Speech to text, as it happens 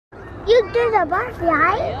You did a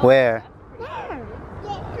butterfly? Where? There.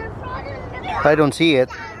 I don't see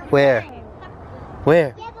it. Where?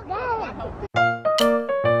 Where?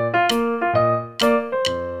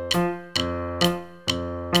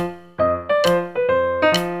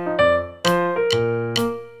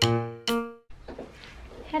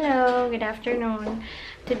 Hello, good afternoon.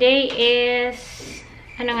 Today is,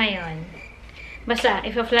 ano ngayon? Basta,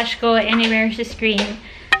 if a flash ko anywhere sa screen.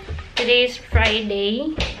 Today is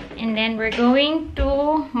Friday. And then we're going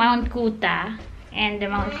to Mount Coot-THA and the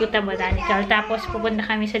Mount Coot-THA Botanical. Tapos pupunta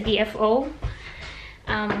kami sa DFO.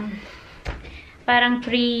 Parang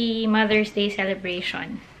pre-Mother's Day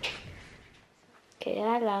celebration.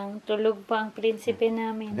 Kaya lang, tulog pa ang prinsipe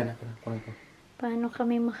namin. Paano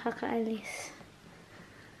kami makakaalis?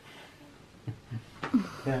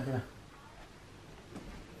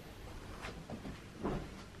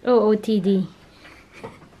 OOTD.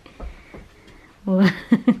 Wow.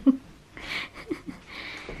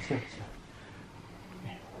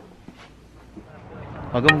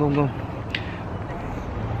 Gum.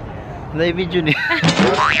 Live video ni.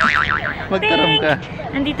 Magkaram ka.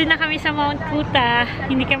 Andito na kami sa Mount Coot-THA.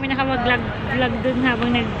 Hindi kami nakapag-vlog dun habang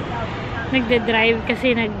nagde-drive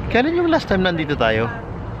kasi Kailan yung last time nandito tayo?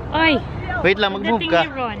 Oy! Wait lang, mag-move ka.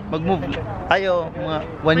 Mag-move. Ayo, mga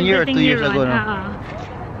 1 year or 2 years ago, no?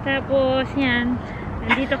 Tapos, yan.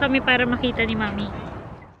 Nandito kami para makita ni Mami.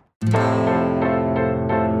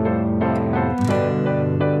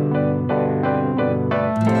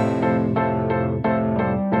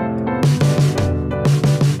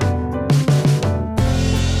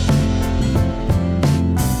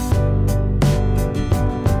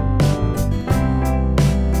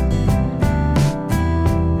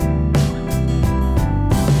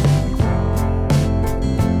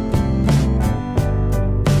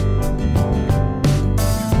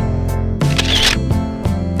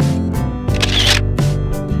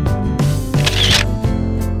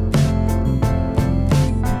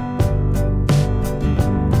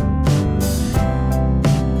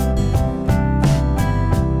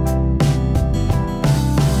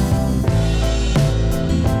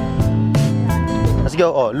 Let's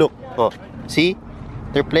go. Oh, look. Oh, see?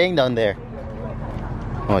 They're playing down there.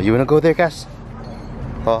 Oh, you wanna go there, Cass?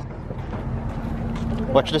 Oh.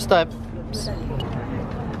 Watch the steps.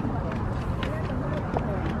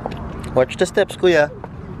 Watch the steps, kuya.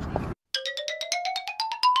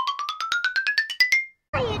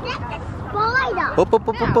 Hop.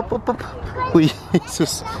 Uy,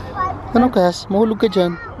 Jesus. Ano, Cass? Mahulog ka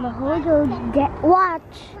dyan. Mahulog.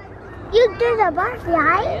 Watch. You did a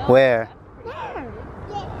butterfly? Where?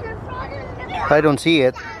 I don't see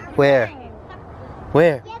it. Where?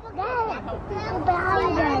 Where?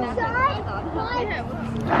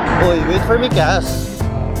 Boy, wait for me, Cass.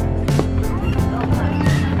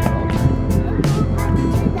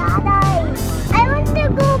 I want to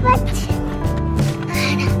go, but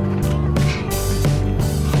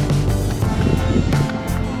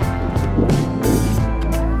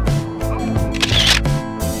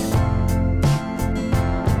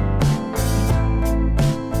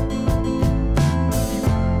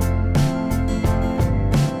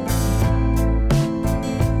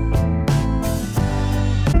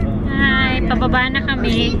pababa na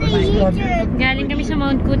kami. Galing kami sa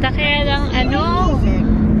Mount Coot-THA. Kaya lang,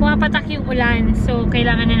 pumapatak yung ulan. So,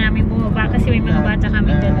 kailangan na namin bumaba kasi may mga bata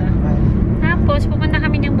kami dala. Tapos, pupunta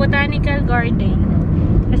kami ng Botanical Garden.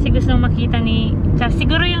 Kasi gusto makita ni...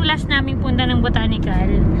 Siguro yung last namin punta ng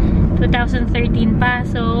Botanical, 2013 pa.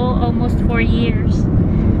 So, almost 4 years.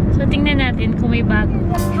 So, tingnan natin kung may bago.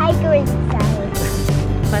 tiger inside.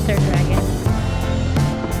 Butter dragon.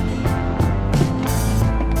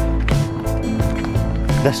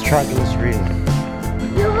 The struggle is real.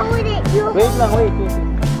 You hold it. Wait lang, wait.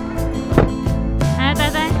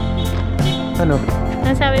 Tatay? Ano?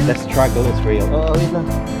 Ano sabi mo? The struggle is real. Oh, wait lang.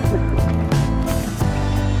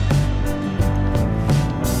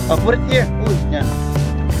 Oh, put it here. Uy, yan.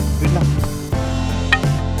 Wait lang.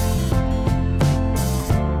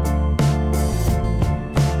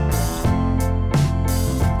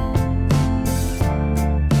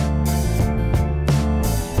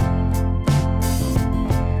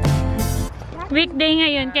 Weekday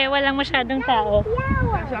ngayon, kaya walang masyadong tao.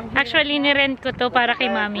 Actually, nirent ko to para kay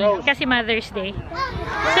Mami. Kasi Mother's Day.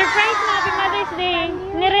 Surprise na! Happy Mother's Day!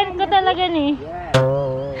 Nirent ko talaga ni.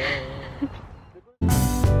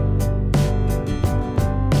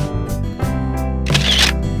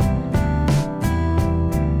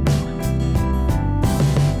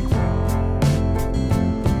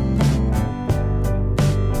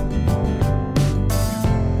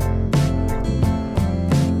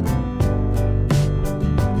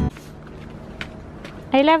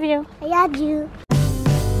 I love you. I love you.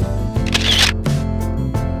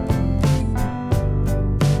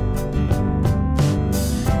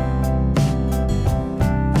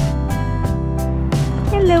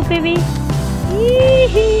 Hello, baby.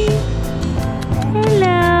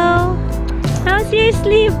 Hello. How's your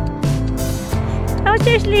sleep? How's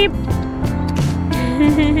your sleep?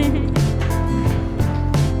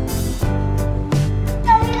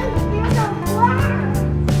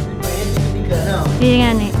 Hindi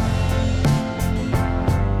nga ni.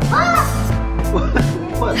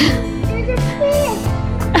 What? There's a fish.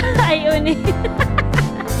 Ayaw ni.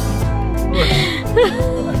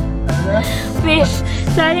 Fish.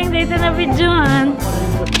 Sayang dito na videohan.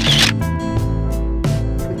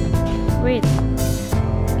 Wait.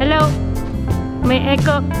 Hello. May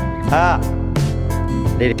echo. Ah.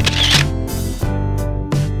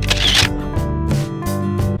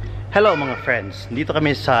 Hello mga friends. Dito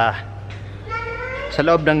kami sa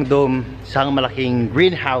loob ng dome, isang malaking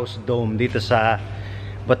greenhouse dome dito sa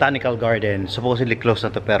Botanical Garden. Supposedly close na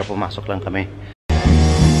to pero pumasok lang kami.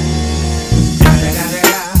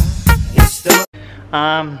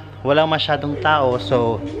 Walang masyadong tao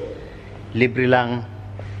so libre lang.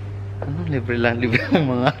 Ano libre lang? Libre lang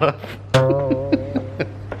mga harap.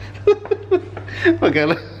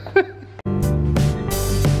 Magkala.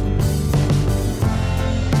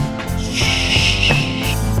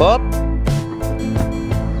 Pop!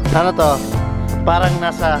 Ano to? Parang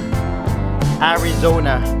nasa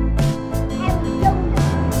Arizona.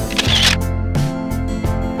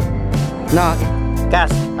 No,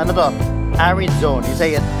 Cass, ano to? Arid zone. You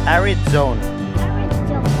say it. Arid zone.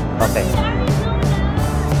 Okay.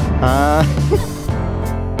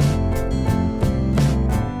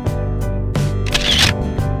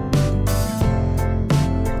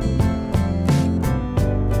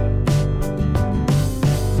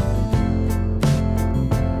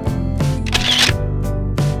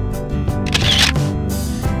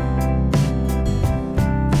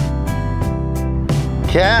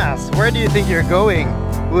 Cass, where do you think you're going?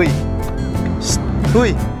 Uy.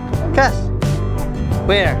 Uy. Cass.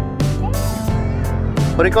 Where?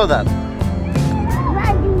 What do you call that?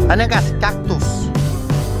 Ano Cass? Cactus.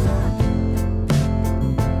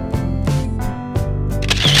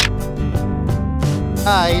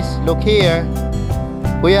 Guys, look here.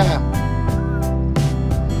 Kuya.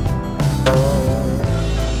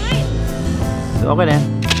 Okay na.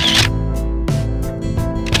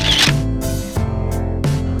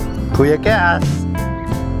 Kuya Cass,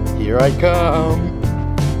 here I come.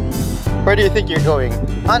 Where do you think you're going?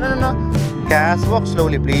 Ah, no. Cass, walk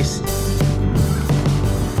slowly, please.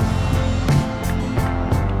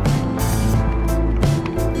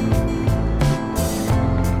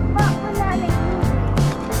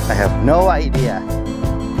 I have no idea.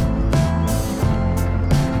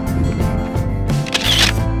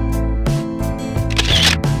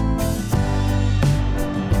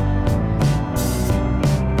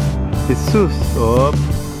 Jesus, oh.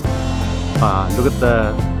 Look at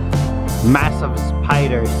the massive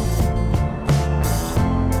spiders.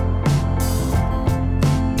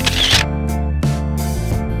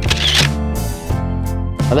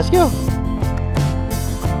 Let's go.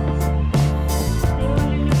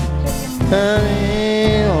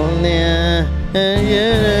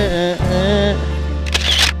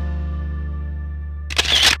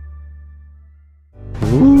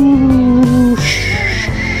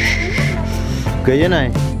 Ganyan ay.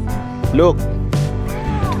 Look.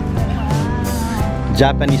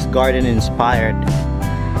 Japanese garden inspired.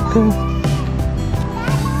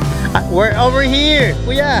 We're over here,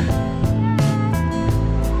 kuya.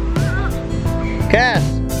 Cass.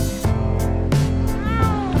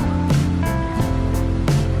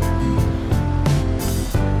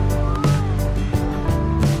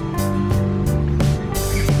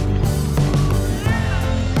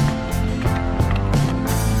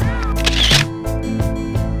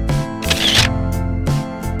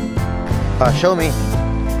 Show me.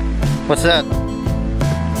 What's that?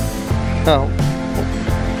 Oh.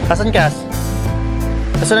 Asan Cass?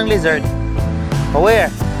 Asan ang lizard? Oh,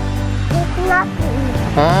 where? There's nothing.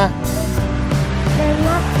 Huh? There's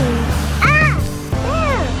nothing. Ah!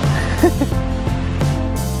 There!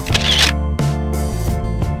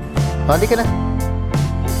 Oh, di ka na.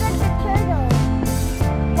 It's like the turtle.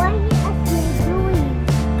 What is it actually doing?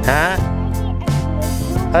 Huh? What is it actually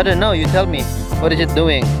doing? I don't know. You tell me. What is it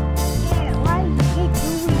doing? There, what is it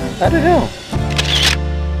doing? I don't know.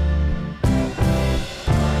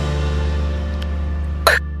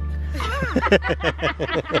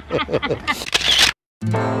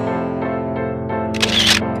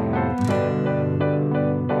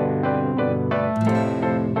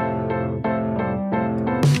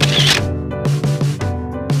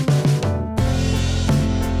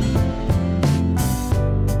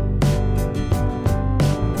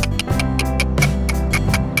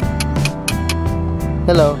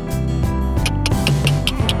 Hello.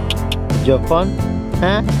 Did you have fun?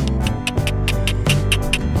 Huh?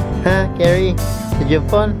 Huh, Cary? Did you have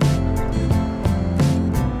fun?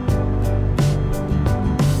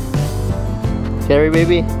 Cary,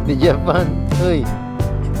 baby, did you have fun? Uy.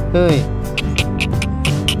 Uy.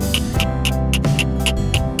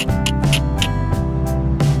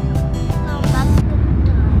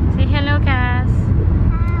 Say hello, Cass.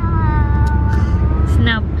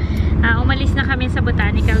 Snap. Umalis na kami sa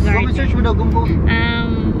Botanical Garden.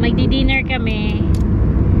 Magdi-dinner kami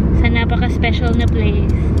sa napaka-special na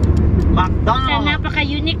place. McDonald's! Sa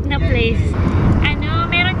napaka-unique na place.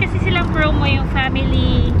 Meron kasi silang promo yung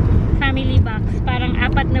family box. Parang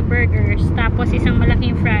 4 na burgers, tapos isang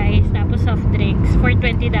malaking fries, tapos soft drinks for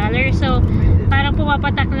 $20. So, parang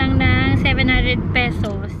pumapatak lang ng 700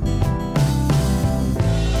 pesos.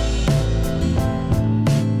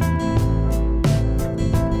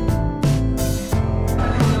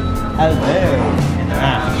 Hello! Ito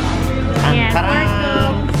na. Ayan,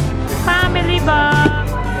 Porco's family box.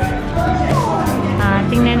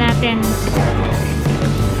 Tingnan natin.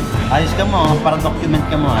 Ayos ka mo, para document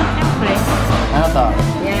ka mo ha. Siyempre. Ano to?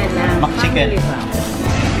 Yan lang. McChicken.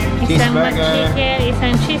 Isang Cheeseburger. McChicken,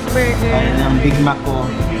 isang cheeseburger. Ayun ang Big Mac ko.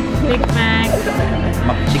 Big Mac.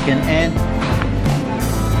 McChicken and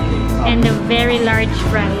And a very large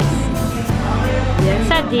fries.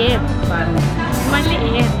 Sa dip.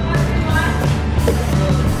 Maliit.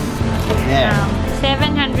 yeah.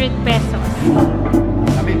 700 pesos.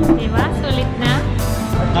 Sabi, Diba? Sulit na.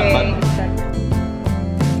 not bad.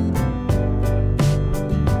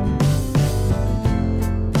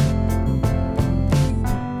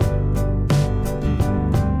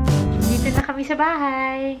 Dito na kami sa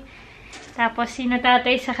bahay. Tapos si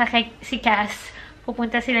Tatay sa si Cass,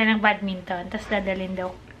 pupunta sila ng badminton. Tapos dadalhin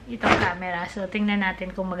daw itong camera. So tingnan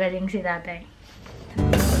natin kung magaling si Tatay.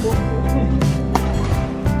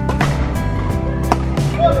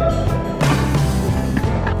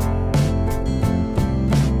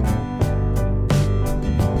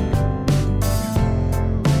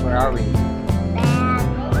 Where are we?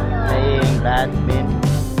 Playing badminton.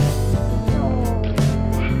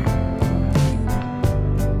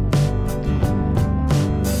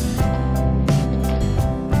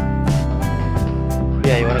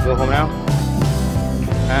 Yeah, you wanna go home now?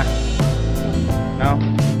 Huh? No?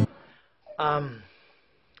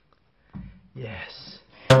 Yes.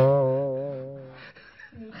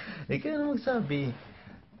 Ikaw na magsabi.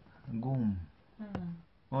 Gum.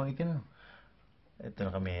 Oh, ikaw na. Ito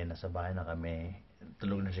na kami, nasa bahay na kami.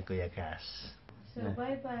 Tulog na si Kuya Cass. So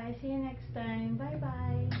bye-bye. See you next time.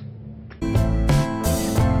 Bye-bye.